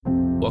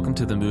Welcome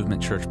to the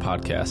Movement Church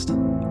podcast.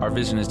 Our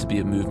vision is to be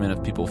a movement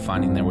of people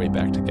finding their way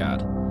back to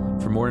God.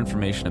 For more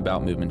information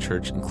about Movement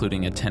Church,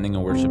 including attending a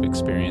worship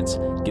experience,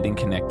 getting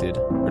connected,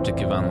 or to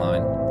give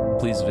online,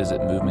 please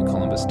visit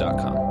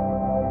movementcolumbus.com.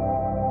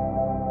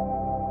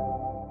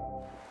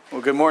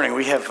 Well, good morning.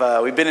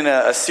 We've been in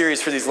a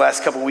series for these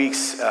last couple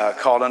weeks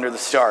called Under the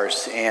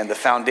Stars, and the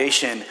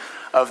foundation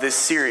of this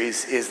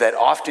series is that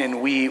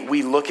often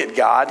we look at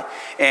God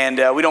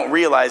and we don't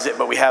realize it,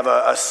 but we have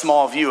a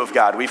small view of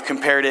God. We've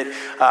compared it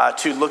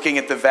to looking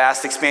at the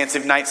vast,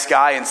 expansive night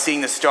sky and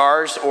seeing the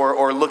stars,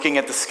 or looking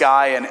at the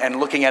sky and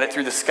looking at it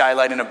through the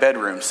skylight in a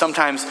bedroom.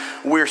 Sometimes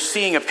we're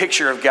seeing a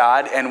picture of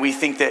God and we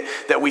think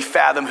that we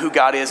fathom who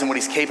God is and what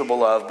he's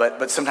capable of,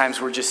 but sometimes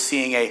we're just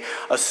seeing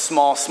a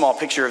small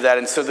picture of that.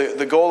 And so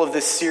the goal of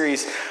this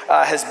series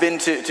has been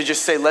to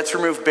just say, let's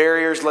remove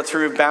barriers, let's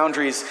remove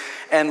boundaries,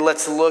 and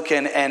let's look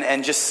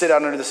and just sit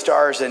out under the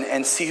stars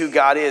and see who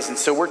God is. And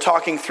so we're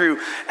talking through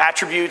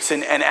attributes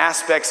and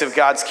aspects of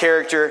God's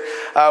character.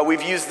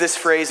 We've used this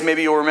phrase,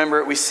 maybe you'll remember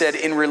it. We said,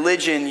 in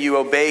religion, you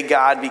obey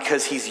God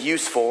because he's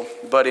useful,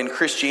 but in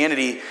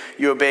Christianity,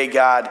 you obey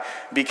God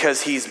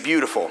because he's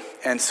beautiful.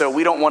 And so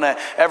we don't want to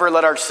ever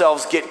let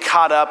ourselves get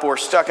caught up or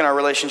stuck in our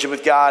relationship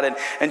with God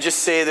and just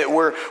say that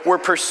we're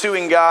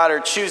pursuing God or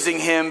choosing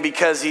him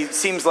because he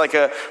seems like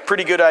a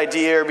pretty good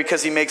idea or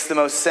because he makes the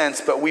most sense.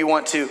 But we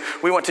want to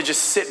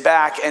just sit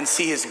back and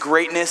see his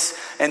greatness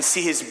and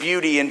see his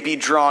beauty and be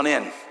drawn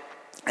in.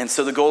 And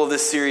so the goal of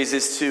this series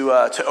is to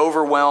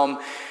overwhelm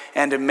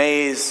and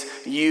amaze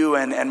you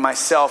and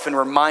myself and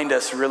remind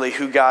us really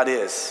who God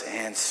is.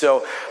 And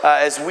so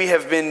as we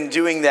have been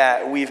doing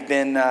that, we've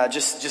been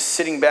just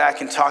sitting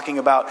back and talking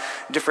about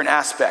different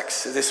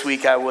aspects. This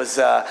week I was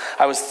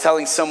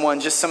telling someone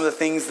just some of the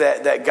things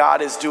that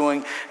God is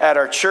doing at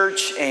our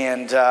church,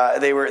 and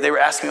they were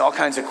asking me all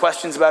kinds of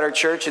questions about our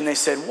church, and they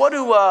said, what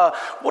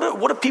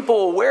do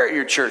people wear at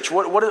your church?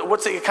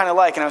 What's it kind of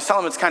like? And I was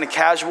telling them it's kind of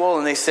casual,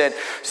 and they said,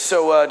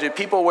 so do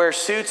people wear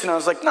suits? And I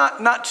was like,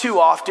 not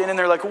too often. And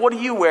they're like, what do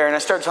you wear? And I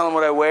started telling them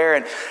what I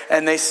wear,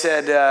 and they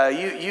said,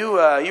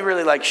 you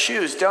really like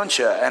shoes, don't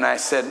you? And I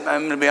said,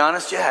 I'm going to be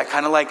honest, yeah, I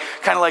kind of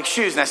like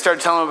shoes. And I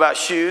started telling them about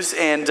shoes,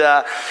 and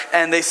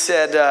they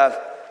said,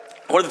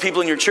 what do the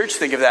people in your church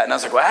think of that? And I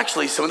was like, well,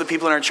 actually, some of the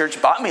people in our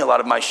church bought me a lot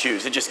of my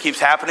shoes. It just keeps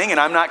happening, and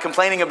I'm not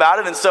complaining about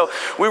it. And so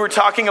we were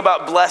talking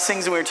about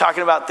blessings, and we were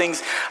talking about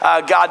things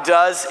God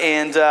does.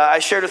 And I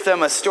shared with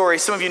them a story.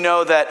 Some of you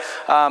know that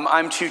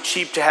I'm too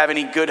cheap to have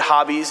any good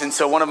hobbies. And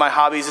so one of my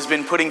hobbies has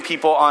been putting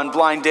people on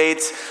blind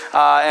dates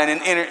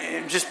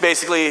and just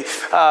basically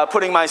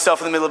putting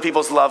myself in the middle of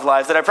people's love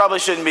lives that I probably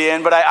shouldn't be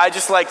in. But I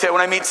just like to,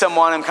 when I meet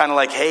someone, I'm kind of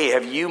like, hey,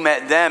 have you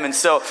met them? And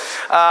so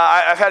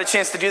I've had a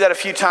chance to do that a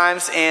few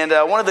times.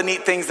 And one of the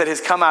neat things that has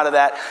come out of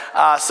that,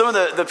 some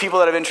of the people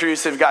that I've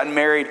introduced have gotten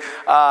married,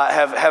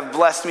 have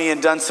blessed me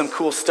and done some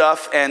cool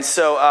stuff. And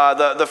so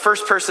the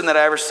first person that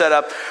I ever set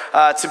up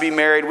to be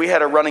married, we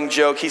had a running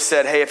joke. He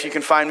said, hey, if you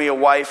can find me a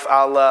wife,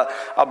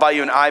 I'll buy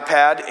you an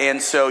iPad.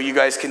 And so you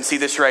guys can see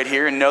this right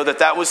here and know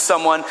that was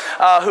someone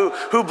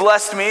who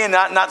blessed me, and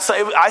not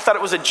I thought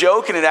it was a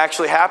joke, and it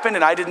actually happened,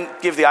 and I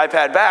didn't give the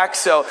iPad back.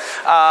 So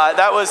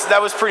that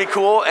was pretty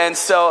cool. And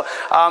so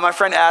my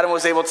friend Adam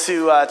was able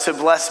to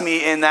bless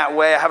me in that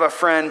way. I have a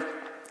friend,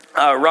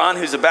 Ron,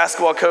 who's a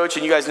basketball coach,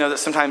 and you guys know that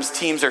sometimes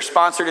teams are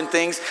sponsored and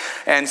things.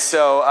 And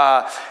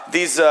so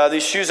these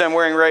shoes I'm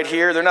wearing right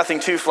here, they're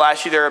nothing too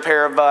flashy. They're a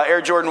pair of Air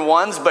Jordan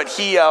 1s. But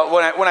he,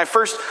 when I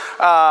first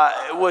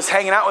was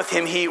hanging out with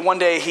him, one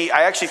day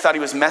I actually thought he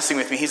was messing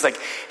with me. He's like,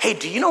 hey,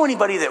 do you know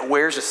anybody that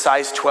wears a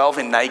size 12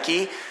 in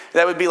Nike?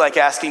 That would be like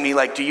asking me,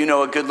 do you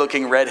know a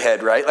good-looking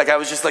redhead, right? I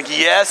was just like,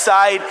 yes,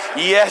 I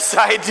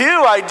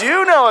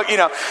do know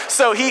it,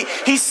 So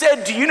he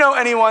said, do you know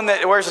anyone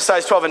that wears a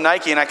size 12 in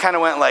Nike? And I kind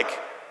of went right,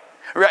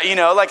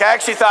 I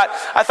actually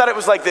thought it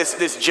was like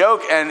this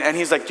joke, and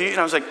he's like, do you? And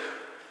I was like,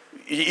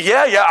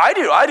 yeah, I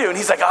do. And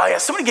he's like, oh yeah,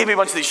 somebody gave me a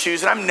bunch of these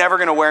shoes and I'm never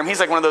going to wear them.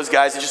 He's like one of those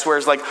guys that just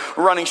wears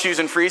running shoes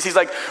and freeze. He's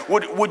like,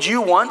 would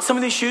you want some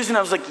of these shoes? And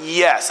I was like,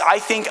 yes, I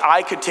think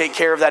I could take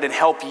care of that and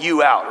help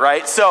you out,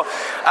 right? So,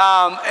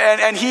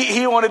 and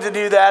he wanted to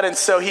do that. And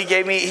so he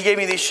gave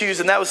me these shoes,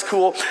 and that was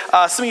cool.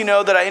 Some of you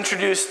know that I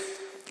introduced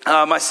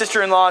my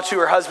sister-in-law to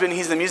her husband.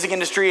 He's in the music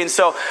industry, and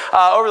so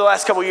over the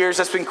last couple of years,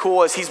 that's been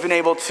cool as he's been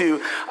able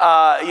to,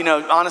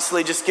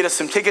 honestly, just get us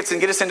some tickets and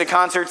get us into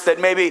concerts that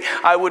maybe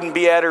I wouldn't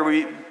be at or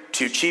we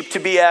too cheap to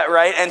be at,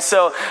 right? And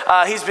so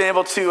he's been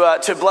able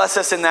to bless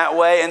us in that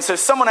way. And so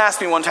someone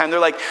asked me one time, they're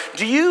like,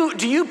 do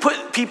you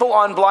put people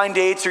on blind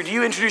dates, or do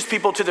you introduce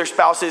people to their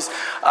spouses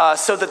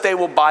so that they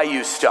will buy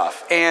you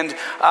stuff? And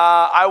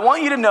I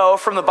want you to know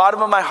from the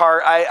bottom of my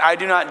heart, I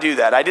do not do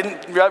that. I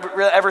didn't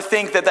ever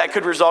think that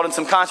could result in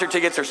some concert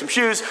tickets or some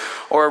shoes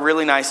or a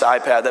really nice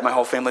iPad that my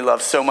whole family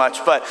loves so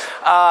much. But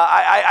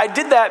I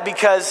did that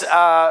because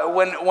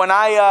when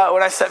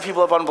I set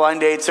people up on blind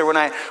dates, or when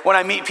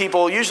I meet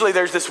people, usually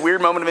there's this weird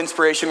weird moment of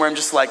inspiration where I'm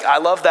just like, I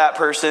love that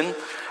person,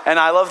 and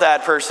I love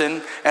that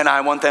person, and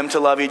I want them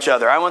to love each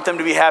other. I want them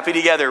to be happy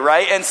together,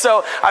 right? And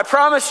so I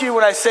promise you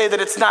when I say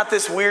that it's not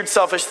this weird,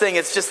 selfish thing,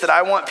 it's just that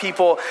I want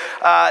people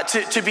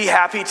to be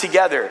happy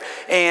together.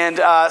 And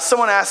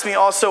someone asked me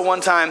also one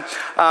time,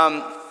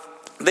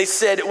 they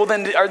said, well,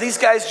 then are these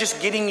guys just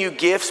getting you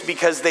gifts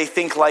because they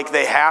think like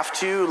they have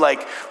to?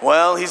 Like,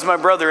 well, he's my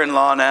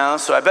brother-in-law now,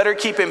 so I better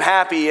keep him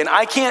happy. And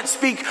I can't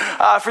speak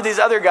for these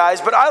other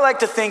guys, but I like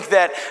to think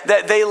that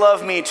they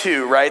love me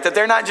too, right? That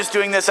they're not just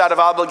doing this out of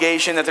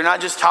obligation, that they're not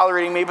just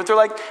tolerating me, but they're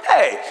like,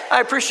 hey, I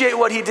appreciate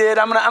what he did.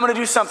 I'm gonna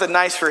do something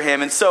nice for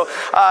him. And so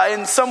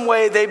in some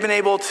way, they've been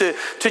able to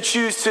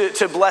choose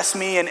to bless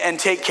me and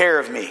take care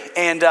of me.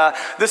 And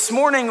this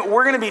morning,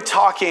 we're gonna be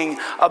talking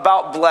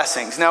about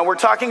blessings. Now, we're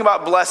talking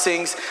about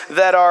blessings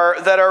that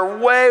are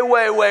way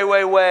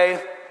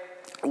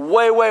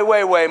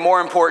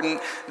more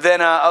important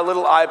than a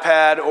little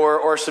iPad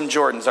or some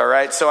Jordans, all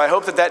right? So I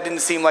hope that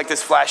didn't seem like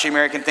this flashy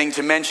American thing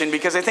to mention,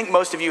 because I think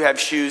most of you have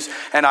shoes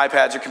and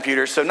iPads or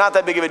computers, so not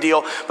that big of a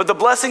deal. But the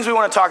blessings we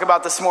want to talk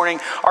about this morning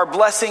are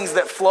blessings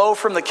that flow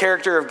from the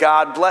character of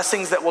God,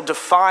 blessings that will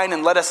define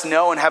and let us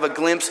know and have a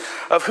glimpse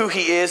of who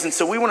he is. And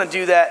so we want to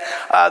do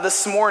that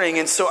this morning.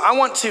 And so I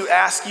want to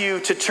ask you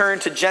to turn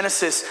to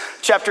Genesis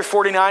chapter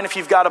 49. If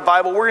you've got a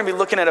Bible, we're going to be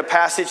looking at a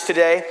passage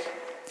today.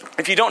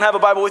 If you don't have a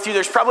Bible with you,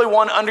 there's probably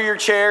one under your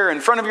chair,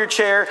 in front of your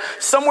chair,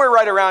 somewhere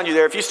right around you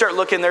there. If you start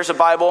looking, there's a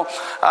Bible.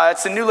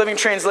 It's the New Living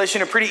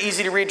Translation, a pretty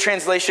easy to read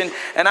translation.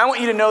 And I want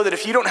you to know that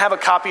if you don't have a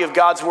copy of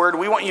God's Word,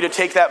 we want you to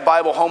take that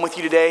Bible home with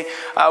you today.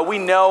 We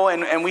know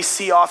and we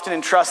see often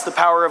and trust the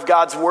power of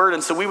God's Word.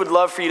 And so we would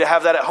love for you to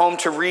have that at home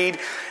to read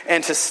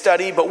and to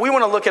study. But we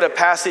want to look at a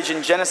passage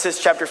in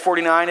Genesis chapter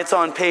 49. It's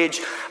on page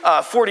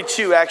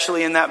 42,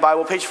 actually, in that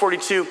Bible, page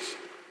 42.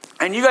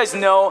 And you guys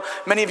know,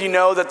 many of you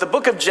know, that the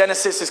book of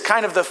Genesis is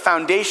kind of the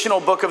foundational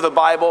book of the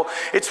Bible.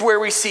 It's where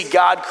we see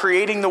God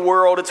creating the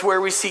world. It's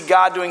where we see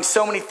God doing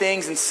so many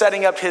things and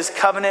setting up his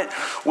covenant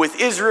with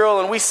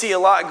Israel. And we see a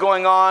lot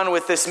going on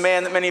with this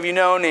man that many of you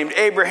know named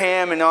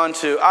Abraham, and on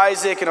to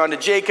Isaac, and on to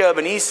Jacob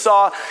and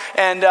Esau.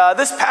 And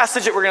this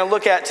passage that we're going to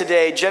look at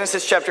today,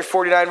 Genesis chapter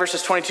 49,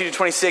 verses 22 to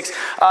 26,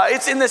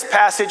 it's in this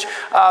passage.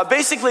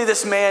 Basically,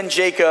 this man,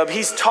 Jacob,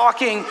 he's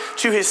talking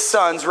to his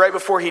sons right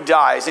before he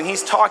dies. And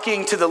he's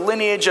talking to the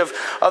lineage of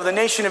the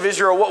nation of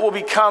Israel, what will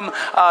become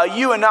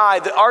you and I,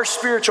 our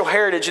spiritual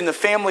heritage in the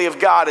family of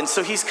God. And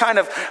so he's kind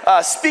of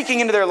speaking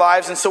into their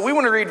lives. And so we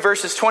want to read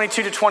verses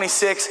 22 to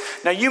 26.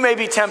 Now you may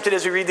be tempted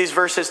as we read these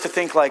verses to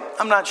think like,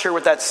 I'm not sure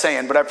what that's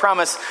saying, but I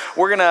promise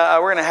we're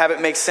gonna have it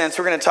make sense.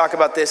 We're gonna talk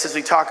about this as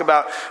we talk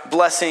about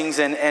blessings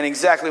and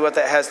exactly what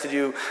that has to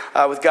do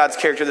with God's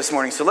character this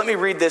morning. So let me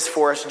read this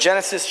for us.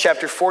 Genesis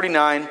chapter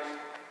 49,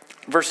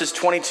 verses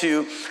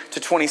 22 to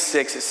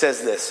 26. It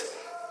says this: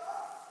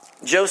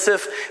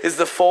 Joseph is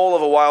the foal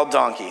of a wild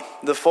donkey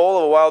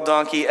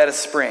at a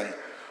spring,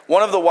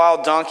 one of the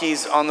wild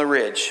donkeys on the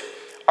ridge.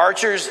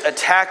 Archers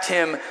attacked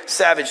him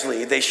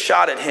savagely. They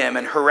shot at him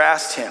and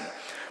harassed him,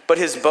 but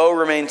his bow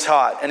remained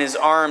taut and his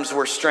arms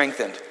were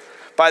strengthened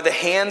by the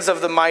hands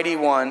of the mighty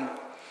one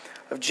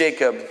of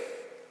Jacob,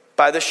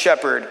 by the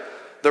shepherd,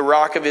 the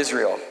rock of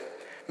Israel.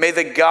 May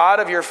the God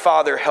of your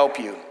father help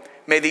you.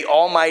 May the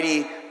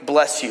Almighty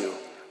bless you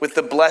with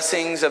the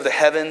blessings of the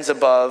heavens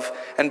above,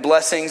 and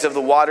blessings of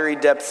the watery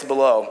depths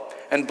below,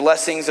 and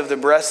blessings of the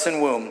breasts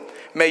and womb.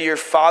 May my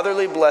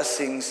fatherly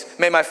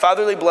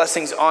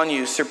blessings on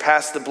you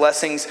surpass the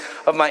blessings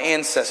of my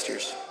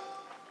ancestors,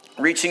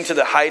 reaching to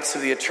the heights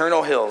of the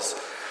eternal hills.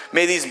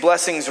 May these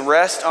blessings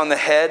rest on the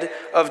head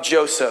of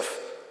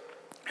Joseph,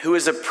 who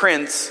is a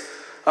prince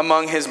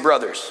among his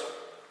brothers.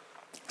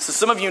 So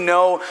some of you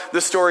know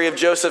the story of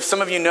Joseph.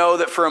 Some of you know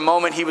that for a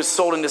moment he was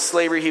sold into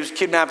slavery. He was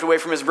kidnapped away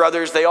from his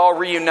brothers. They all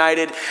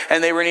reunited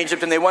and they were in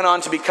Egypt, and they went on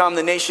to become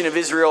the nation of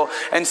Israel.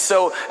 And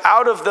so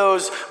out of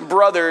those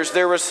brothers,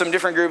 there was some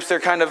different groups. They're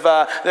kind of,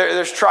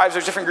 there's tribes,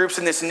 there's different groups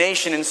in this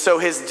nation. And so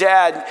his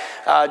dad,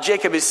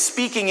 Jacob, is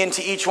speaking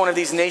into each one of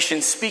these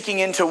nations, speaking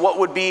into what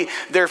would be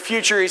their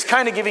future. He's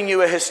kind of giving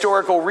you a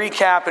historical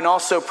recap and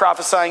also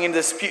prophesying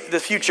into the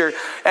future.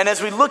 And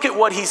as we look at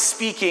what he's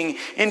speaking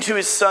into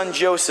his son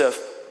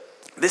Joseph,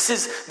 This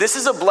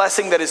is a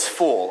blessing that is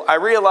full. I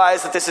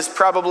realize that this is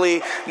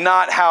probably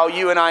not how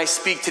you and I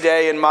speak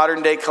today in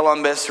modern day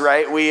Columbus,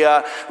 right?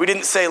 We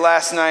didn't say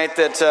last night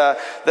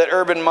that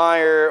Urban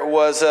Meyer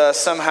was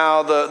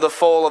somehow the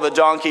foal of a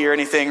donkey or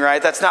anything,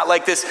 right? That's not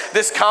like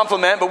this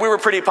compliment, but we were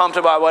pretty pumped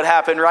about what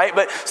happened, right?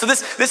 But so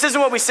this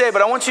isn't what we say,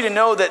 but I want you to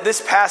know that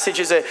this passage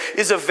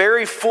is a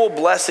very full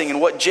blessing.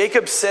 And what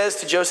Jacob says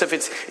to Joseph,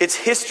 it's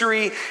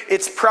history,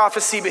 it's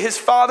prophecy, but his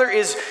father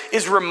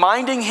is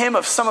reminding him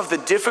of some of the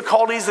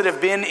difficulties that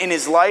have been in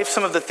his life,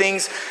 some of the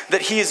things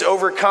that he has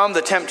overcome,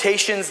 the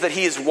temptations that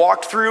he has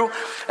walked through.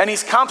 And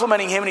he's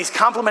complimenting him, and he's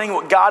complimenting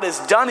what God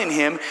has done in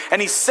him.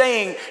 And he's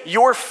saying,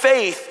 your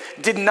faith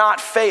did not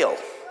fail.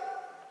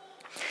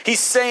 He's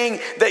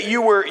saying that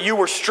you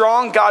were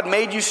strong. God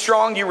made you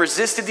strong. You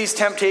resisted these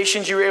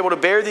temptations. You were able to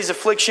bear these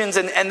afflictions.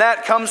 And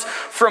that comes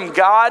from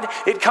God.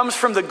 It comes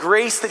from the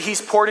grace that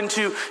he's poured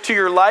into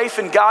your life.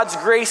 And God's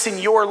grace in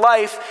your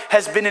life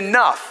has been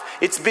enough.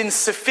 It's been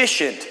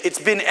sufficient. It's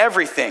been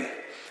everything.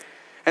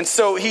 And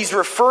so he's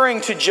referring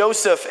to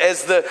Joseph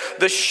as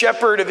the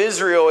shepherd of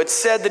Israel. It's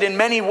said that in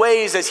many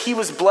ways, as he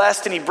was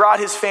blessed and he brought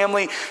his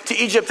family to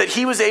Egypt, that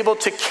he was able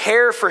to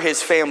care for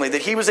his family,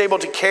 that he was able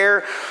to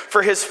care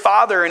for his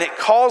father. And it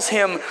calls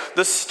him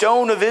the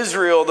stone of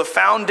Israel, the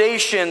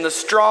foundation, the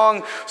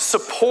strong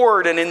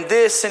support. And in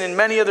this and in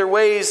many other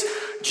ways,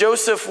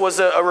 Joseph was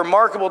a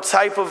remarkable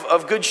type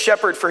of good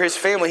shepherd for his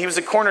family. He was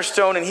a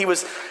cornerstone, and he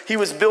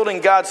was building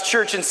God's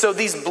church. And so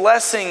these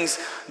blessings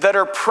that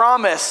are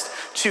promised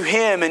to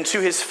him and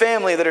to his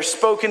family, that are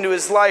spoken to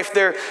his life,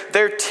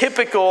 they're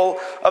typical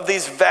of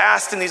these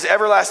vast and these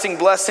everlasting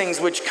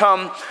blessings which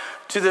come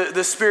to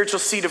the spiritual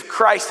seed of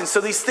Christ. And so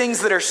these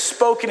things that are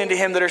spoken into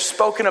him, that are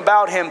spoken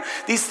about him,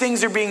 these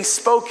things are being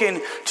spoken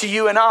to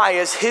you and I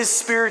as his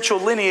spiritual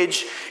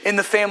lineage in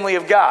the family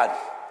of God.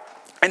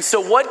 And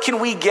so what can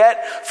we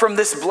get from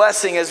this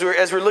blessing as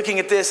we're looking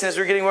at this and as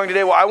we're getting going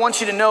today? Well, I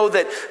want you to know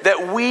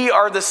that we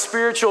are the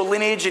spiritual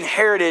lineage and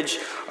heritage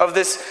of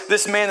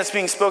this man that's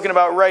being spoken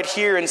about right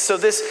here. And so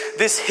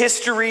this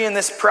history and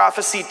this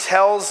prophecy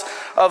tells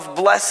of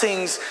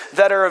blessings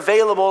that are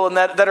available and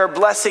that are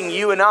blessing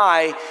you and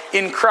I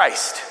in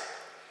Christ.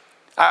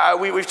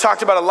 We've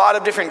talked about a lot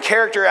of different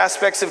character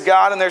aspects of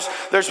God, and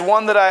there's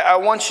one that I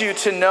want you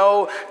to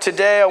know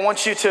today. I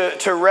want you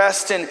to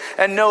rest and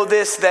know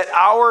this, that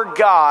our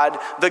God,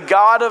 the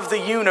God of the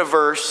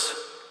universe,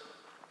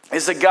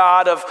 is a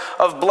God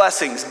of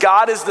blessings.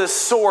 God is the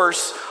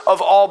source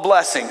of all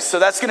blessings. So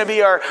that's going to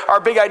be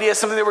our big idea,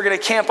 something that we're going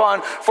to camp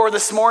on for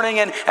this morning.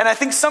 And I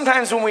think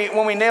sometimes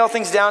when we nail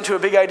things down to a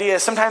big idea,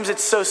 sometimes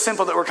it's so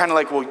simple that we're kind of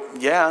like, well,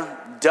 yeah,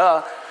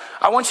 duh.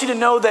 I want you to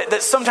know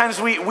that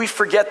sometimes we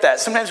forget that.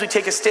 Sometimes we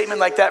take a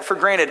statement like that for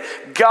granted.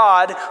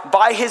 God,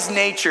 by his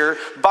nature,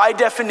 by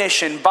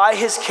definition, by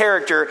his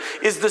character,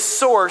 is the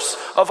source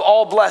of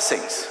all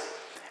blessings.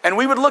 And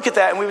we would look at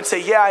that and we would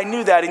say, yeah, I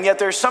knew that. And yet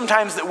there's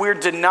sometimes that we're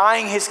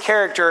denying his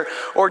character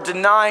or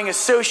denying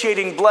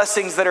associating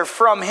blessings that are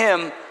from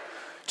him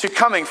to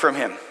coming from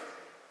him.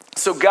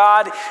 So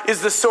God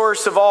is the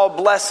source of all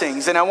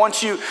blessings. And I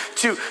want you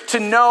to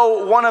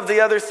know one of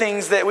the other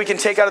things that we can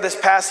take out of this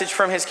passage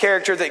from his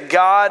character, that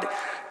God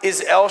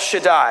is El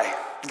Shaddai.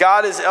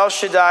 God is El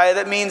Shaddai.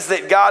 That means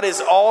that God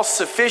is all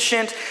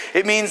sufficient.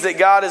 It means that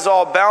God is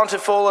all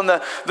bountiful and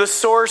the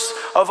source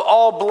of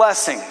all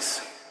blessings.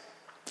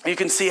 You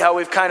can see how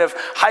we've kind of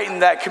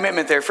heightened that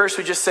commitment there. First,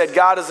 we just said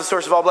God is the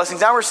source of all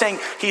blessings. Now we're saying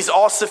he's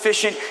all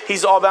sufficient.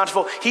 He's all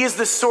bountiful. He is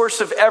the source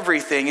of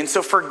everything. And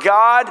so for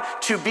God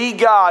to be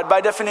God,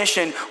 by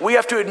definition, we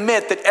have to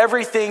admit that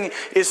everything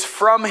is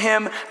from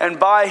him and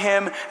by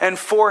him and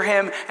for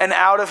him and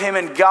out of him.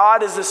 And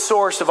God is the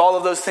source of all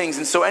of those things.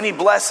 And so any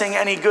blessing,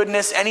 any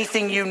goodness,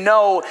 anything you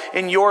know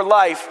in your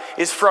life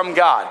is from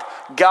God.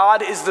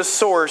 God is the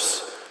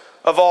source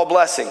of all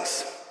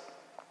blessings.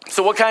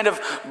 So what kind of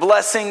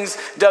blessings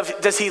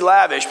does he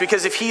lavish?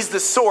 Because if he's the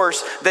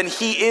source, then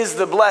he is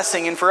the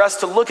blessing. And for us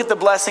to look at the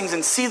blessings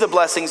and see the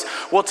blessings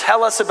will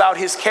tell us about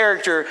his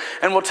character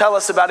and will tell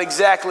us about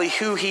exactly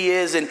who he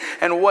is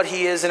and what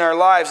he is in our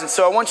lives. And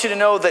so I want you to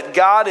know that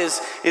God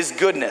is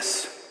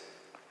goodness.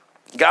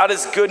 God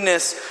is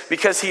goodness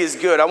because he is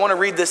good. I want to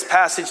read this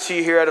passage to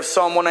you here out of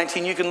Psalm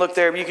 119. You can look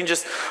there, but you can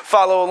just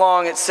follow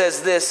along. It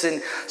says this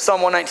in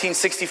Psalm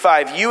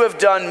 119:65. You have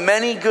done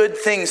many good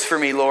things for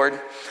me, Lord,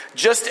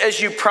 just as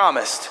you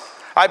promised.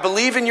 I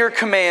believe in your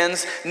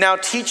commands. Now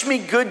teach me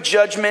good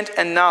judgment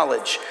and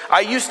knowledge.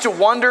 I used to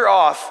wander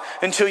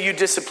off until you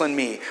disciplined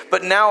me,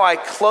 but now I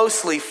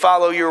closely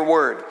follow your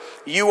word.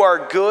 You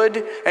are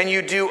good and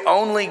you do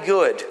only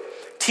good.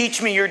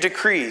 Teach me your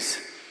decrees.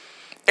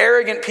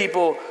 Arrogant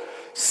people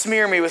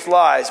smear me with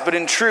lies, but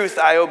in truth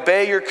I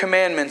obey your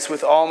commandments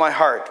with all my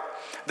heart.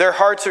 Their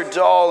hearts are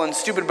dull and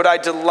stupid, but I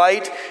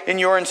delight in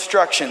your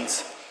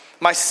instructions.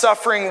 My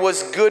suffering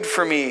was good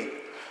for me,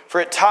 for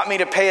it taught me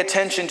to pay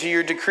attention to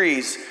your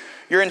decrees.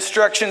 Your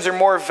instructions are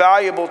more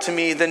valuable to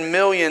me than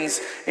millions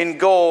in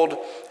gold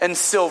and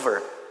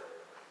silver.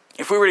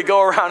 If we were to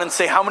go around and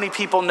say how many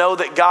people know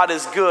that God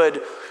is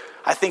good,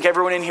 I think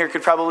everyone in here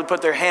could probably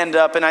put their hand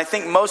up, and I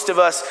think most of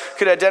us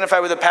could identify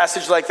with a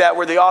passage like that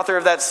where the author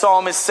of that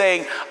psalm is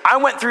saying, I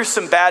went through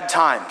some bad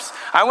times.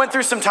 I went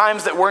through some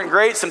times that weren't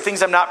great, some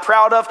things I'm not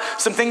proud of,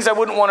 some things I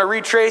wouldn't want to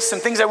retrace, some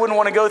things I wouldn't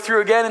want to go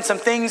through again, and some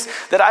things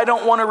that I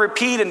don't want to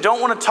repeat and don't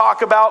want to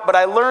talk about, but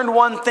I learned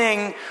one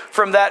thing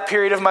from that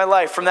period of my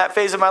life, from that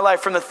phase of my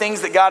life, from the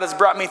things that God has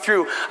brought me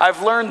through.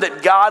 I've learned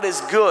that God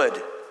is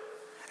good.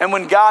 And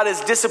when God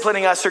is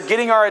disciplining us or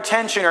getting our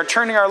attention or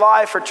turning our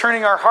life or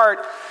turning our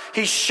heart,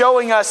 he's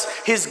showing us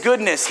his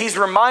goodness. He's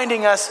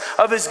reminding us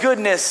of his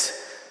goodness.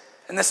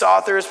 And this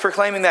author is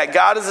proclaiming that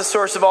God is the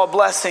source of all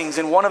blessings.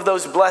 And one of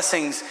those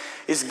blessings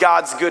is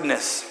God's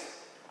goodness.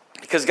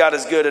 Because God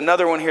is good.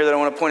 Another one here that I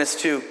want to point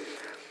us to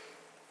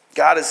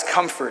God is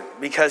comfort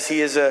because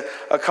he is a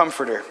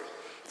comforter.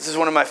 This is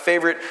one of my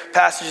favorite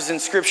passages in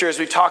Scripture as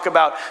we talk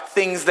about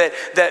things that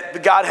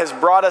God has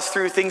brought us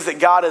through, things that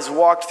God has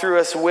walked through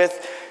us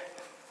with.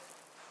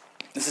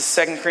 This is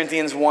 2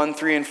 Corinthians 1,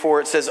 3, and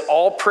 4. It says,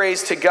 "All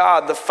praise to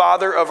God, the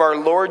Father of our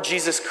Lord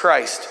Jesus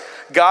Christ.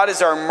 God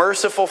is our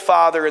merciful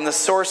Father and the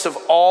source of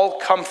all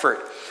comfort.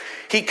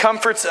 He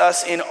comforts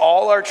us in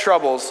all our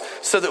troubles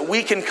so that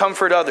we can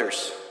comfort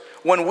others.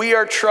 When we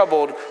are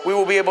troubled, we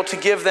will be able to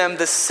give them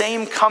the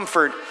same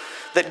comfort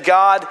that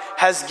God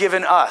has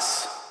given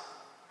us."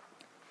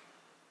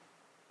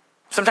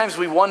 Sometimes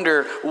we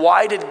wonder,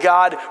 why did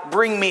God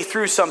bring me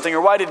through something? Or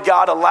why did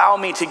God allow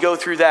me to go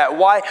through that?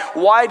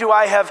 Why do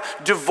I have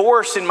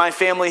divorce in my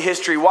family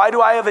history? Why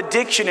do I have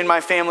addiction in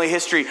my family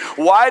history?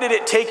 Why did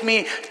it take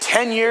me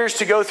 10 years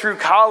to go through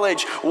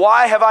college?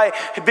 Why have I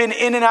been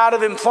in and out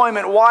of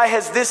employment? Why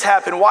has this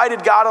happened? Why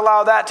did God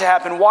allow that to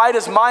happen? Why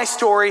does my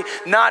story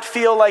not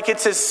feel like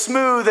it's as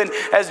smooth and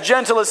as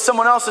gentle as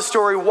someone else's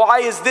story? Why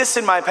is this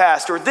in my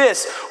past? Or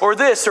this? Or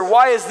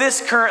why is this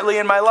currently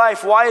in my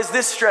life? Why is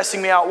this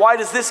stressing me out? Why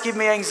does this give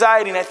me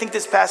anxiety? And I think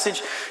this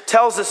passage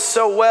tells us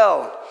so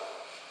well.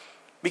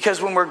 Because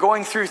when we're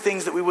going through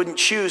things that we wouldn't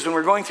choose, when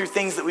we're going through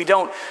things that we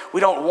don't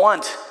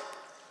want,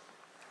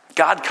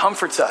 God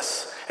comforts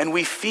us. And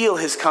we feel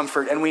his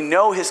comfort, and we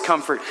know his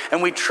comfort,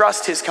 and we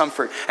trust his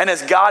comfort. And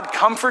as God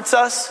comforts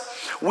us,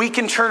 we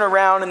can turn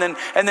around and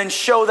then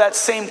show that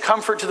same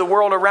comfort to the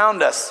world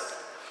around us.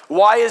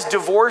 Why is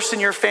divorce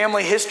in your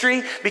family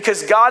history?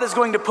 Because God is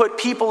going to put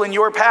people in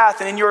your path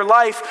and in your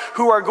life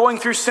who are going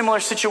through similar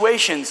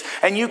situations.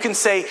 And you can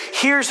say,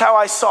 here's how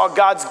I saw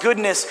God's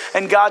goodness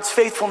and God's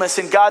faithfulness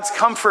and God's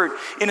comfort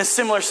in a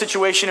similar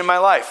situation in my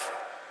life.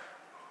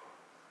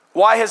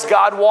 Why has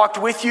God walked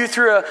with you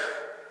through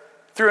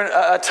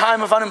a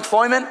time of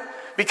unemployment?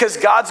 Because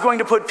God's going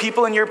to put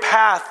people in your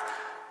path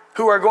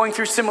who are going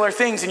through similar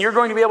things. And you're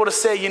going to be able to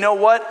say, you know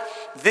what?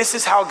 This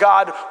is how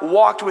God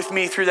walked with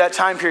me through that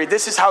time period.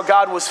 This is how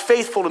God was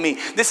faithful to me.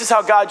 This is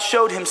how God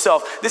showed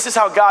himself. This is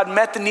how God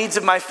met the needs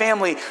of my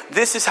family.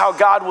 This is how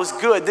God was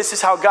good. This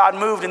is how God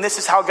moved, and this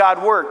is how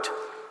God worked.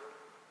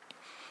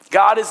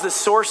 God is the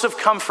source of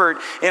comfort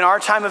in our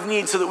time of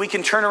need so that we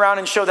can turn around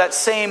and show that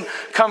same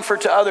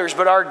comfort to others.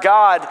 But our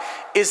God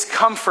is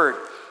comfort,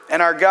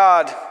 and our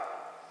God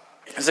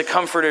is a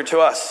comforter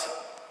to us.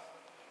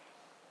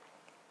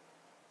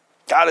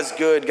 God is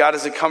good. God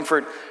is a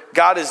comfort.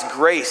 God is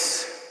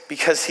grace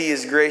because he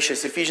is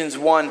gracious. Ephesians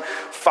 1,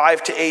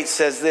 5-8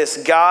 says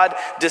this: God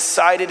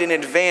decided in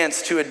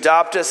advance to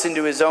adopt us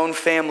into his own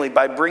family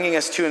by bringing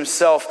us to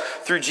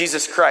himself through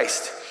Jesus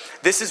Christ.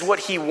 This is what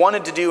he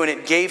wanted to do, and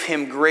it gave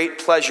him great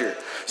pleasure.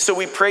 So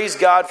we praise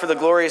God for the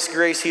glorious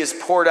grace he has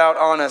poured out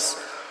on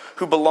us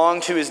who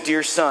belong to his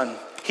dear Son.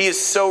 He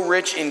is so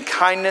rich in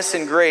kindness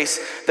and grace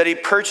that he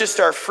purchased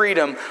our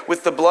freedom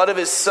with the blood of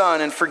his Son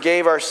and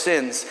forgave our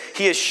sins.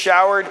 He has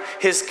showered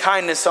his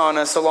kindness on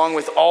us along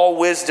with all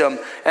wisdom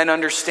and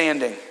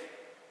understanding.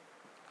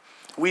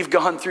 We've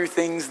gone through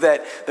things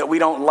that we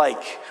don't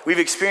like. We've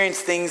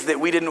experienced things that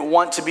we didn't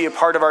want to be a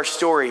part of our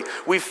story.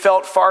 We've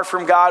felt far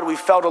from God. We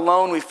felt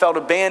alone. We felt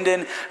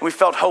abandoned. And we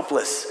felt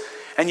hopeless.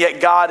 And yet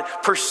God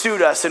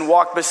pursued us and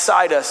walked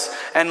beside us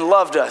and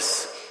loved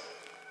us.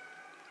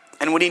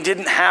 And when he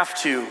didn't have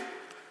to,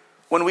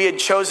 when we had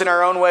chosen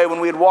our own way,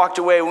 when we had walked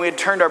away, when we had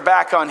turned our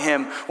back on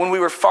him, when we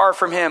were far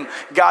from him,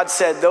 God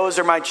said, those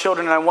are my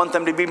children and I want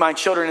them to be my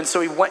children. And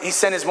so he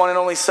sent his one and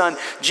only Son,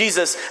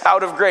 Jesus,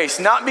 out of grace.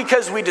 Not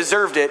because we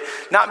deserved it,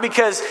 not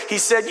because he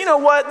said, you know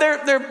what,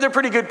 they're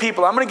pretty good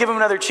people, I'm going to give them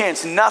another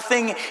chance.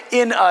 Nothing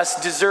in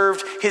us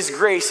deserved his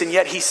grace, and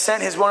yet he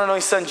sent his one and only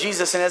Son,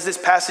 Jesus. And as this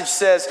passage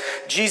says,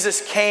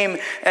 Jesus came,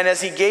 and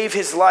as he gave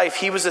his life,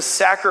 he was a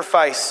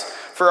sacrifice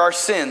for our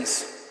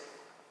sins.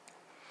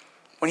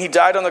 When he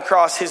died on the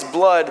cross, his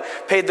blood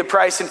paid the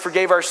price and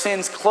forgave our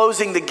sins,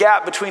 closing the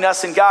gap between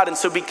us and God. And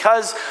so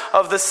because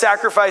of the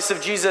sacrifice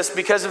of Jesus,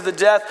 because of the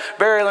death,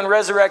 burial, and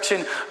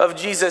resurrection of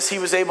Jesus, he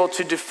was able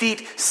to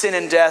defeat sin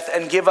and death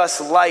and give us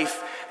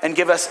life and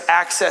give us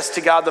access to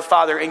God the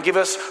Father and give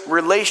us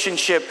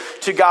relationship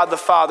to God the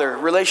Father,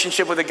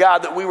 relationship with a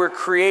God that we were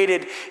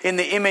created in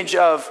the image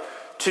of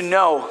to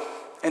know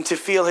and to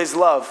feel his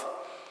love.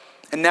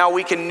 And now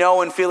we can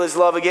know and feel his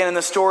love again. And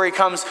the story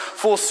comes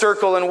full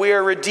circle and we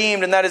are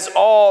redeemed. And that is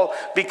all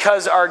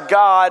because our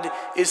God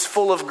is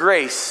full of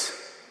grace.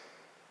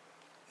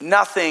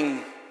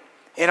 Nothing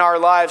in our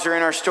lives or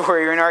in our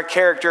story or in our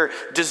character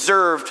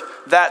deserved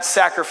that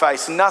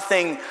sacrifice.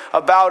 Nothing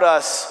about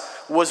us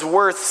was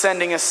worth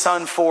sending a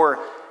son for,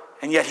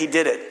 and yet he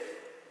did it.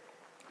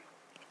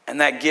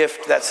 And that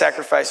gift, that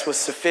sacrifice was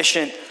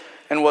sufficient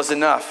and was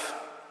enough.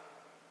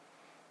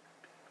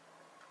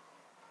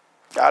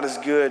 God is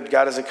good.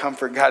 God is a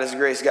comfort. God is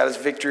grace. God is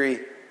victory.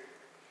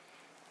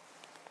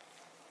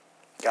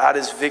 God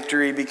is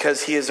victory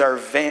because he is our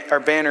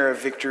banner of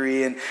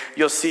victory. And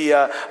you'll see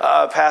a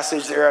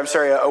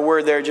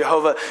word there,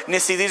 Jehovah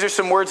Nissi. These are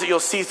some words that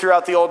you'll see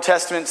throughout the Old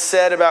Testament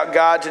said about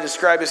God to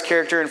describe his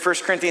character. And 1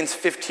 Corinthians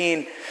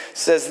 15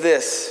 says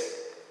this: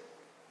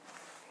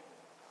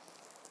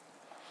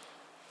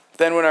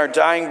 Then when our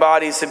dying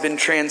bodies have been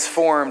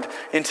transformed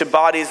into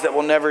bodies that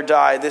will never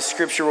die, this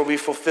scripture will be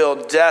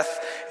fulfilled.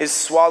 Death is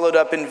swallowed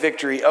up in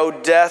victory. O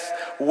death,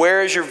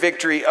 where is your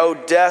victory? O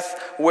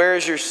death, where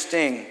is your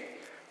sting?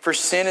 For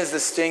sin is the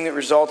sting that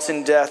results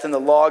in death, and the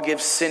law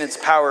gives sin its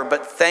power.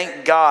 But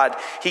thank God,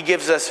 he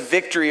gives us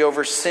victory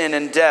over sin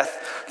and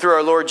death through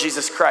our Lord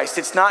Jesus Christ.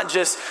 It's not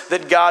just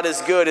that God is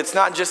good. It's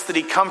not just that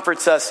he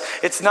comforts us.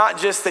 It's not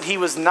just that he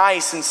was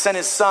nice and sent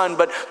his son,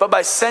 but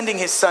by sending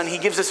his son, he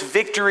gives us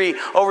victory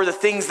over the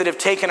things that have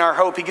taken our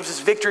hope. He gives us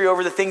victory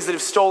over the things that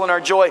have stolen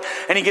our joy,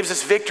 and he gives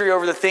us victory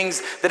over the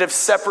things that have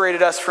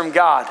separated us from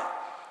God.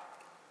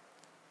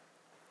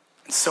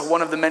 And so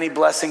one of the many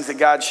blessings that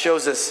God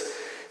shows us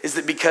is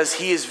that because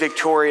he is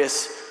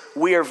victorious,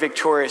 we are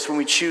victorious when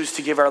we choose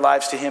to give our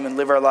lives to him and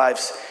live our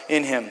lives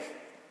in him.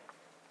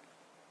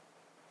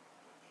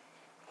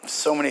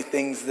 So many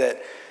things that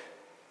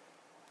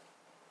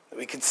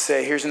we could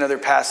say. Here's another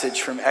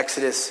passage from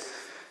Exodus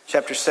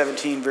chapter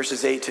 17,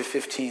 verses 8 to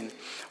 15.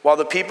 While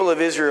the people of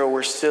Israel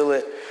were still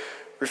at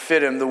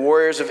Rephidim, the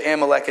warriors of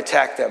Amalek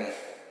attacked them.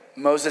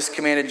 Moses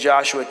commanded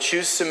Joshua,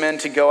 "Choose some men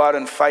to go out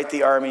and fight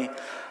the army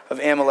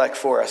of Amalek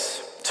for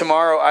us.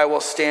 Tomorrow I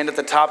will stand at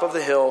the top of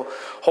the hill,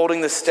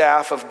 holding the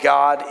staff of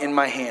God in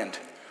my hand."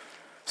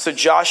 So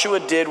Joshua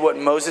did what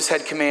Moses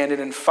had commanded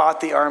and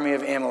fought the army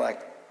of Amalek.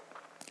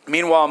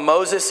 Meanwhile,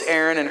 Moses,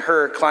 Aaron, and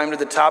Hur climbed to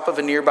the top of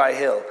a nearby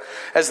hill.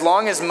 As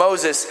long as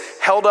Moses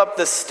held up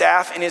the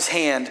staff in his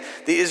hand,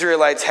 the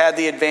Israelites had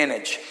the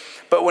advantage.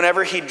 But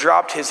whenever he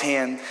dropped his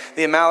hand,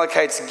 the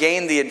Amalekites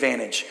gained the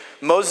advantage.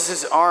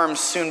 Moses' arms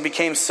soon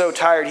became so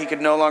tired he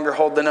could no longer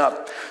hold them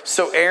up.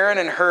 So Aaron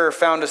and Hur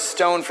found a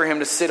stone for him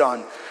to sit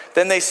on.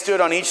 Then they stood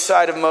on each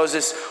side of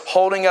Moses,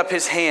 holding up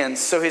his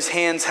hands, so his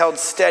hands held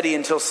steady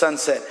until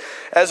sunset.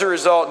 As a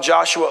result,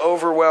 Joshua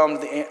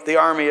overwhelmed the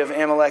army of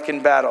Amalek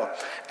in battle.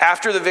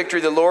 After the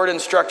victory, the Lord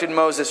instructed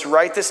Moses,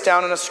 "Write this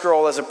down on a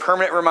scroll as a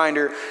permanent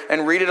reminder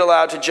and read it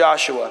aloud to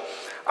Joshua.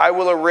 I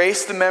will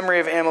erase the memory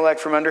of Amalek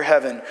from under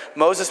heaven."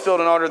 Moses built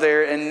an altar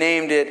there and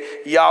named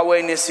it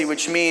Yahweh Nissi,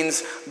 which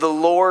means the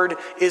Lord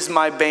is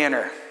my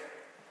banner.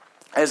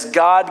 As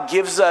God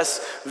gives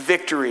us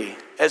victory,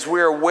 as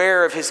we're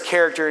aware of his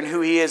character and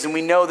who he is, and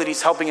we know that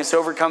he's helping us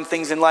overcome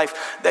things in life,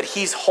 that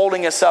he's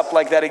holding us up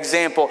like that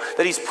example,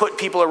 that he's put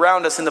people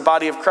around us in the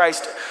body of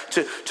Christ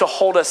to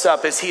hold us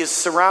up, as he has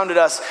surrounded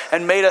us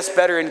and made us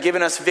better and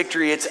given us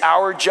victory. It's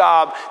our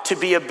job to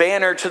be a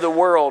banner to the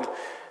world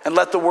and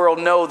let the world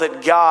know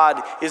that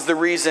God is the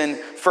reason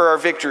for our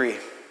victory.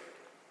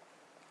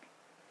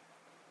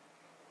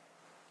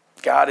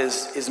 God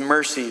is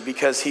mercy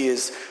because he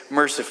is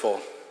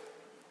merciful.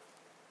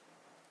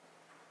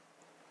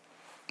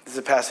 This is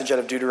a passage out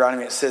of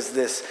Deuteronomy. It says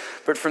this,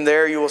 "But from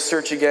there you will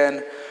search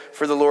again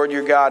for the Lord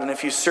your God, and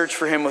if you search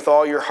for him with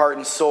all your heart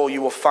and soul,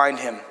 you will find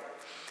him.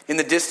 In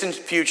the distant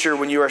future,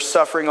 when you are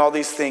suffering all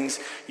these things,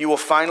 you will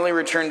finally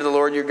return to the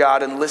Lord your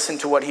God and listen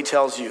to what he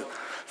tells you.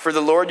 For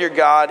the Lord your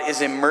God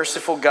is a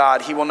merciful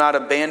God. He will not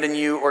abandon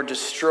you or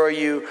destroy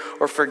you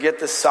or forget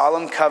the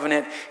solemn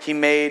covenant he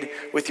made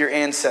with your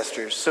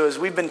ancestors." So as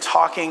we've been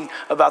talking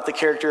about the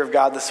character of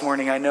God this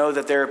morning, I know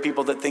that there are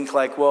people that think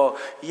like, well,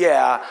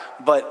 yeah,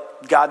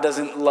 but God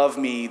doesn't love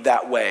me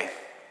that way.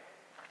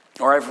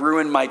 Or I've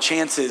ruined my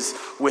chances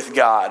with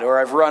God, or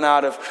I've run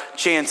out of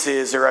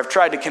chances, or I've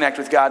tried to connect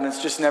with God and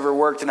it's just never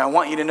worked. And I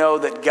want you to know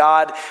that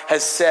God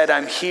has said,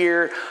 "I'm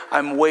here,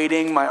 I'm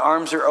waiting, my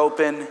arms are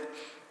open."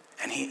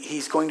 And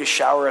he's going to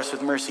shower us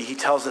with mercy. He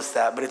tells us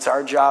that. But it's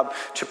our job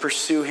to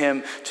pursue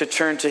him, to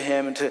turn to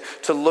him, and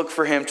to look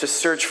for him, to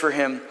search for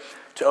him,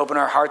 to open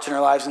our hearts and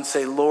our lives and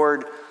say,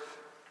 "Lord,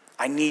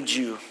 I need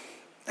you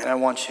and I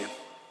want you."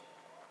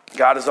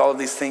 God is all of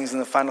these things. And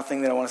the final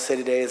thing that I want to say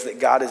today is that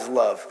God is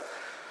love.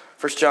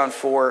 1 John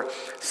 4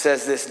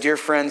 says this, "Dear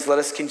friends, let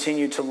us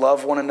continue to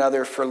love one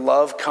another, for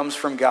love comes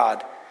from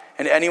God.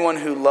 And anyone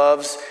who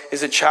loves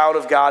is a child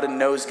of God and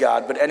knows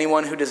God. But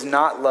anyone who does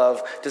not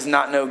love does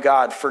not know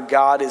God, for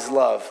God is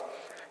love.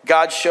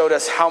 God showed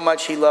us how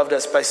much he loved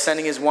us by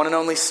sending his one and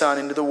only Son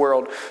into the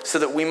world so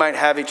that we might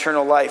have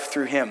eternal life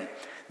through him.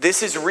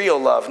 This is real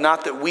love,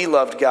 not that we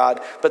loved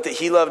God, but that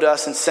he loved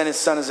us and sent his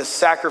Son as a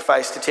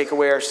sacrifice to take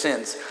away our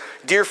sins.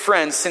 Dear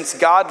friends, since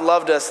God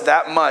loved us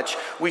that much,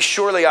 we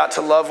surely ought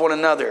to love one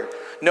another.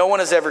 No one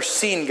has ever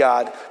seen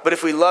God, but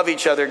if we love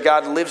each other,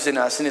 God lives in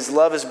us, and his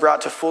love is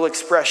brought to full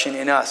expression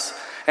in us.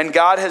 And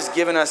God has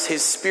given us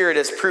his Spirit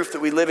as proof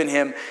that we live in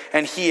him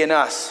and he in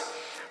us.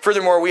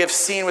 Furthermore, we have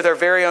seen with our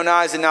very own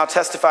eyes and now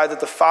testify that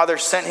the Father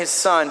sent his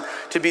Son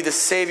to be the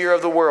Savior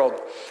of the world.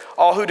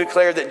 All who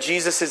declare that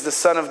Jesus is the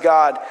Son of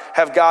God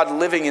have God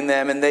living in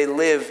them, and they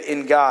live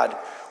in God.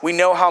 We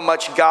know how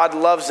much God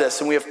loves us,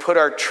 and we have put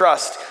our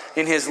trust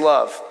in his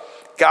love.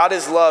 God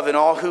is love, and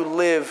all who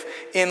live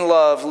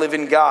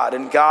in God,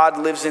 and God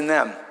lives in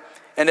them.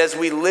 And as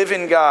we live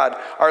in God,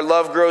 our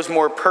love grows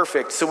more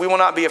perfect. So we will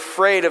not be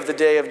afraid of the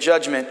day of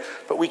judgment,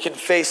 but we can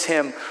face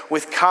him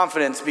with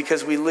confidence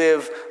because we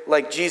live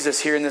like Jesus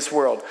here in this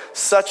world.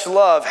 Such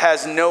love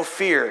has no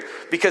fear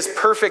because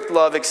perfect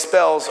love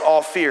expels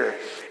all fear.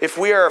 If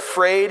we are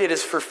afraid, it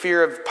is for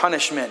fear of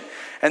punishment.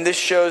 And this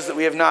shows that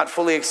we have not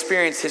fully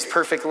experienced his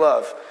perfect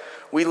love.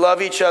 We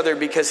love each other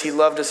because he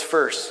loved us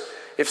first.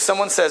 If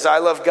someone says, I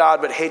love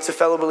God, but hates a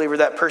fellow believer,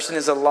 that person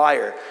is a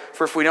liar.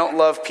 For if we don't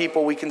love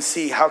people we can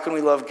see, how can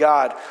we love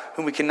God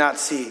whom we cannot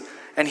see?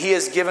 And he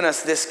has given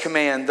us this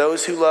command: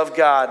 those who love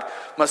God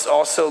must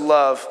also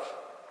love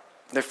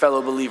their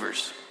fellow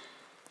believers.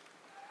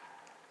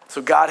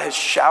 So God has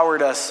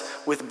showered us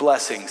with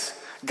blessings.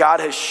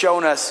 God has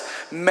shown us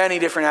many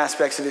different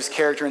aspects of his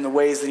character in the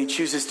ways that he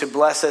chooses to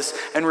bless us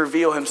and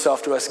reveal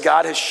himself to us.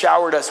 God has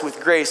showered us with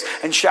grace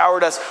and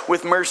showered us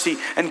with mercy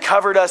and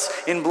covered us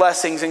in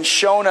blessings and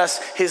shown us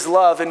his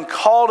love and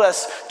called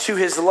us to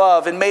his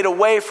love and made a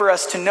way for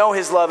us to know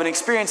his love and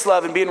experience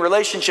love and be in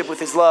relationship with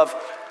his love.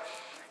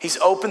 He's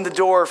opened the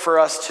door for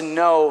us to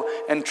know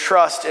and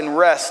trust and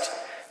rest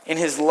in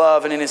his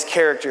love and in his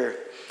character.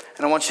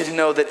 And I want you to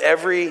know that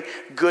every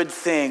good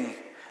thing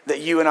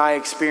that you and I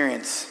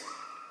experience,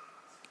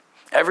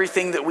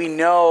 everything that we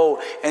know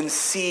and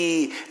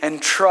see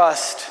and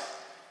trust,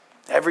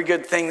 every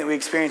good thing that we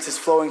experience is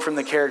flowing from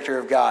the character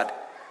of God.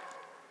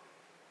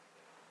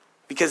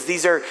 Because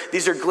these are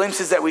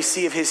glimpses that we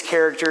see of his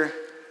character,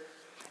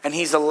 and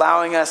he's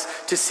allowing us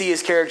to see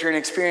his character and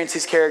experience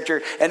his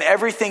character. And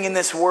everything in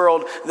this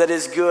world that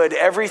is good,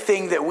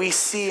 everything that we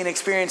see and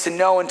experience and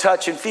know and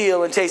touch and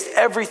feel and taste,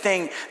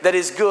 everything that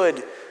is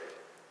good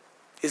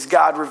is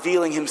God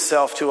revealing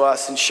himself to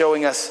us and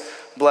showing us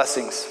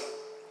blessings.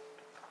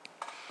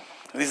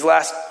 These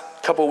last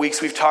couple of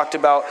weeks, we've talked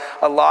about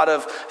a lot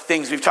of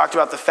things. We've talked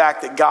about the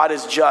fact that God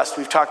is just.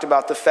 We've talked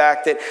about the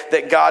fact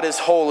that God is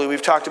holy.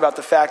 We've talked about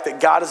the fact that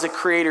God is a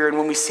creator, and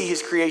when we see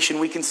his creation,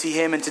 we can see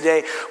him. And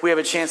today, we have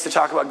a chance to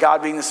talk about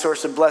God being the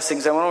source of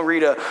blessings. I want to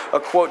read a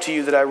quote to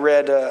you that I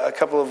read a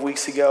couple of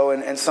weeks ago,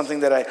 and something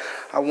that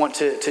I want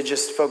to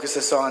just focus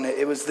us on.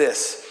 It was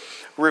this: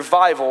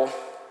 revival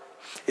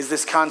is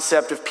this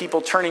concept of people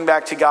turning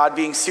back to God,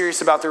 being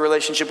serious about their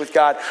relationship with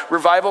God.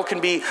 Revival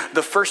can be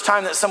the first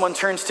time that someone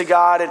turns to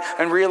God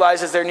and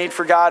realizes their need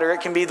for God, or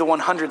it can be the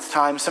 100th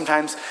time.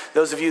 Sometimes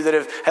those of you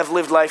that have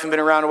lived life and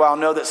been around a while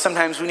know that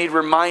sometimes we need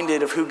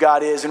reminded of who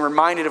God is and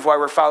reminded of why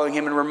we're following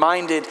him and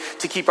reminded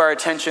to keep our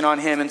attention on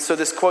him. And so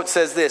this quote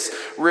says this: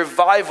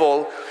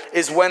 revival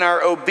is when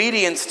our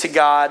obedience to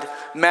God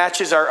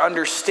matches our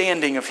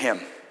understanding of him.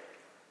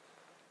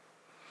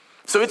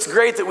 So it's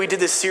great that we did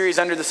this series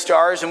Under the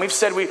Stars, and we've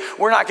said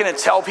we're not going to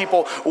tell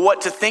people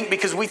what to think,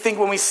 because we think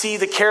when we see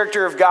the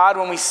character of God,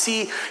 when we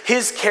see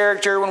his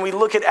character, when we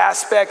look at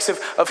aspects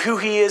of who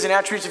he is and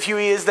attributes of who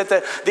he is, that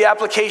the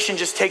application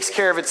just takes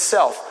care of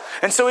itself.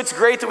 And so it's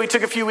great that we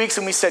took a few weeks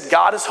and we said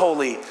God is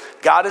holy,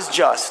 God is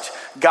just,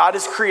 God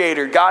is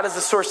creator, God is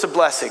the source of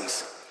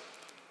blessings.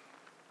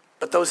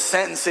 But those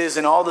sentences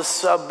and all the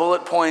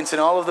sub-bullet points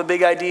and all of the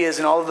big ideas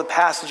and all of the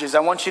passages, I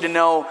want you to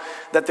know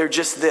that they're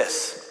just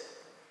this.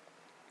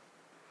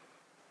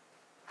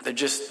 They're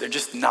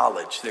just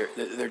knowledge.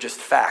 They're just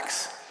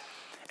facts.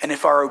 And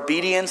if our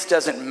obedience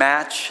doesn't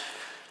match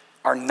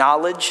our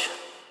knowledge,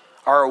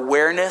 our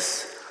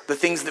awareness, the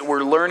things that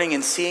we're learning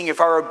and seeing,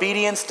 if our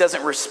obedience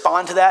doesn't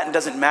respond to that and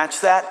doesn't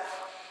match that,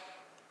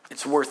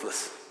 it's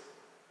worthless.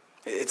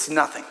 It's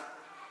nothing.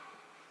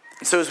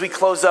 And so as we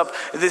close up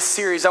this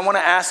series, I want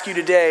to ask you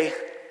today,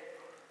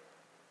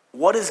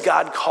 what is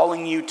God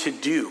calling you to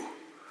do?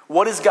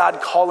 What is God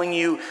calling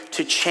you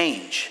to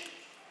change?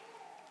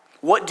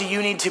 What do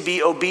you need to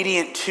be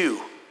obedient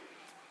to?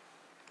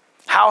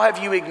 How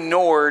have you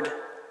ignored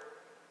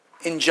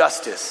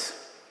injustice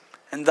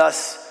and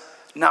thus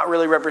not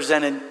really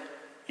represented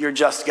your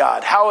just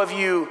God? How have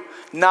you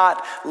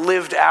not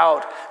lived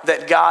out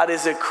that God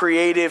is a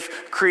creative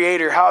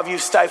creator? How have you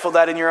stifled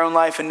that in your own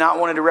life and not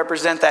wanted to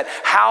represent that?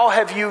 How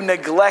have you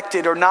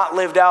neglected or not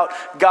lived out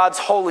God's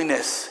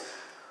holiness?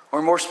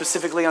 Or more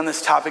specifically on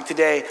this topic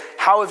today,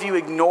 how have you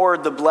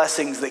ignored the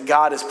blessings that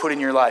God has put in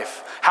your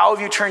life? How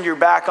have you turned your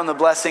back on the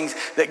blessings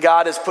that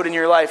God has put in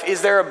your life?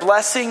 Is there a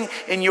blessing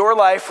in your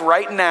life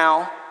right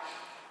now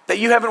that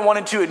you haven't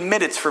wanted to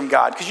admit it's from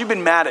God because you've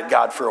been mad at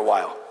God for a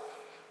while?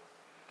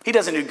 He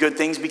doesn't do good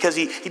things because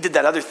he did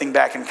that other thing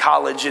back in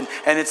college, and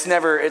it's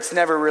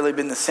never really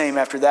been the same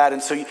after that.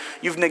 And so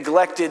you've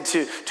neglected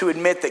to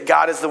admit that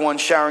God is the one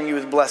showering you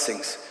with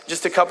blessings.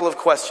 Just a couple of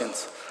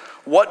questions.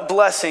 What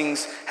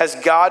blessings has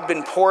God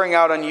been pouring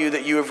out on you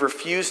that you have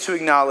refused to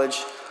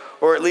acknowledge,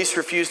 or at least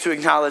refused to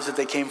acknowledge that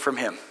they came from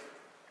him?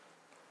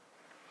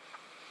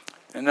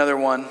 Another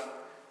one,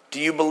 do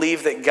you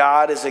believe that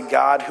God is a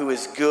God who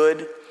is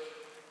good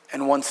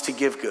and wants to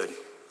give good?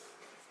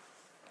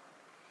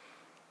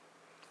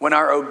 When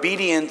our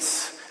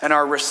obedience and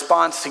our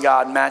response to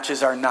God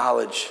matches our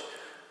knowledge,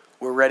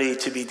 we're ready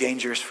to be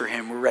dangerous for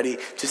him. We're ready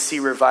to see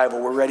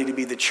revival. We're ready to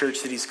be the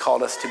church that he's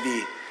called us to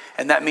be.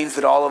 And that means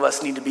that all of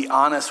us need to be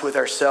honest with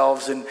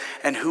ourselves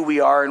and who we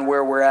are and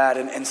where we're at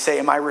and say,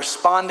 am I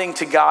responding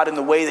to God in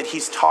the way that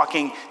he's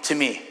talking to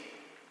me?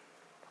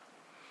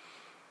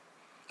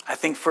 I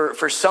think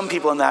for some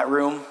people in that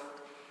room,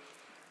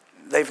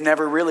 they've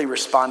never really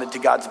responded to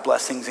God's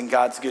blessings and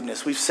God's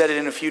goodness. We've said it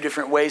in a few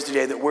different ways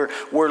today that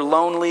we're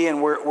lonely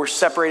and we're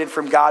separated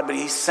from God, but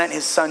he sent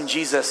his son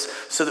Jesus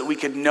so that we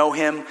could know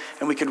him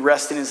and we could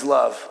rest in his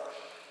love.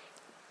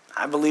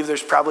 I believe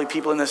there's probably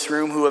people in this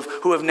room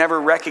who have never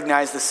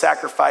recognized the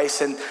sacrifice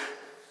and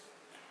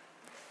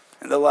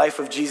the life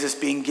of Jesus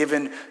being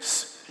given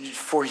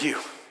for you.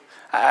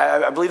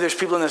 I believe there's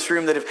people in this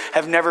room that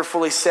have never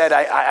fully said,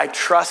 I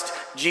trust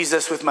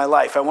Jesus with my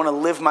life. I want to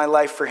live my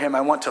life for him.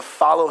 I want to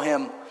follow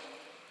him.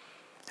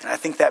 And I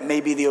think that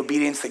may be the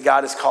obedience that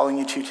God is calling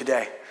you to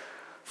today.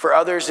 For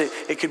others,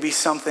 it could be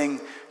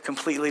something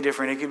completely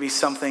different. It could be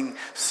something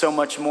so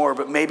much more.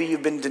 But maybe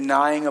you've been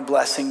denying a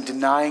blessing,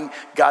 denying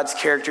God's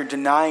character,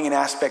 denying an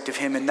aspect of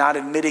him, and not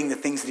admitting the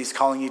things that he's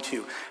calling you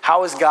to.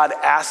 How is God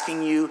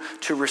asking you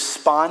to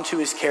respond to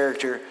his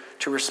character,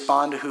 to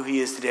respond to who he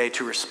is today,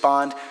 to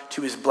respond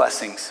to his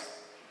blessings?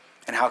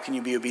 And how can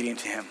you be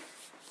obedient to him?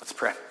 Let's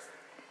pray.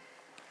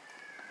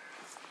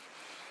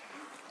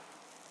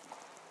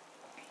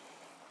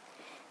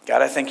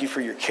 God, I thank you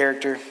for your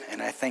character,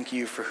 and I thank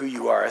you for who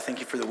you are. I thank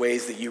you for the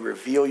ways that you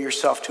reveal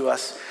yourself to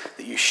us,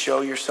 that you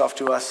show yourself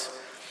to us,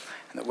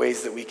 and the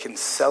ways that we can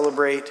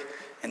celebrate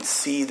and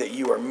see that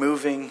you are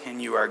moving,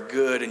 and you are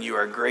good, and you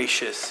are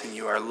gracious, and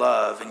you are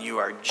love, and you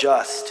are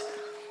just.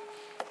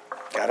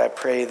 God, I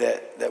pray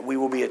that we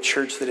will be a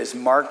church that is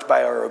marked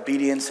by our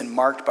obedience and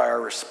marked by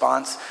our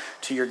response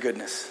to your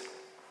goodness.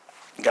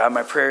 God,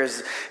 my prayer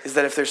is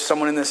that if there's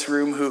someone in this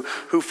room who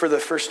for the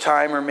first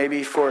time, or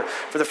maybe for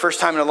the first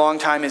time in a long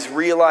time, is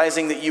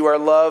realizing that you are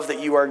love,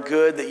 that you are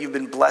good, that you've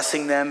been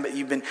blessing them, but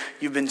you've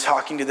been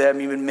talking to them,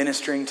 you've been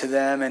ministering to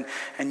them,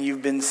 and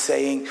you've been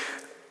saying,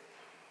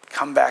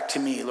 come back to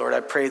me, Lord.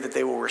 I pray that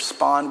they will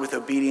respond with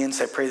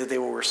obedience. I pray that they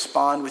will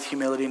respond with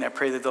humility, and I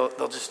pray that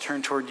they'll just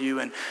turn toward you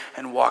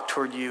and walk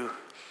toward you.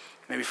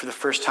 Maybe for the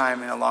first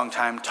time in a long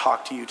time,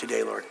 talk to you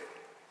today, Lord.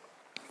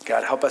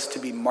 God, help us to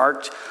be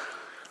marked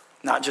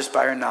not just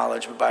by our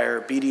knowledge, but by our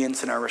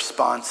obedience and our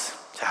response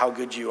to how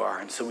good you are.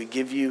 And so we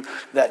give you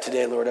that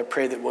today, Lord. I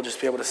pray that we'll just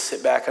be able to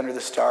sit back under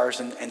the stars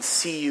and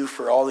see you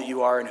for all that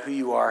you are and who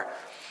you are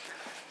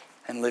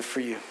and live for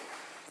you.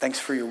 Thanks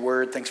for your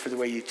word. Thanks for the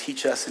way you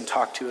teach us and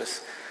talk to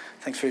us.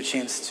 Thanks for the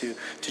chance to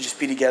just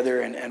be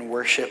together and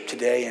worship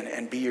today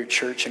and be your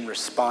church and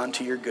respond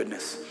to your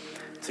goodness.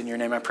 It's in your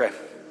name I pray.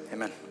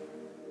 Amen.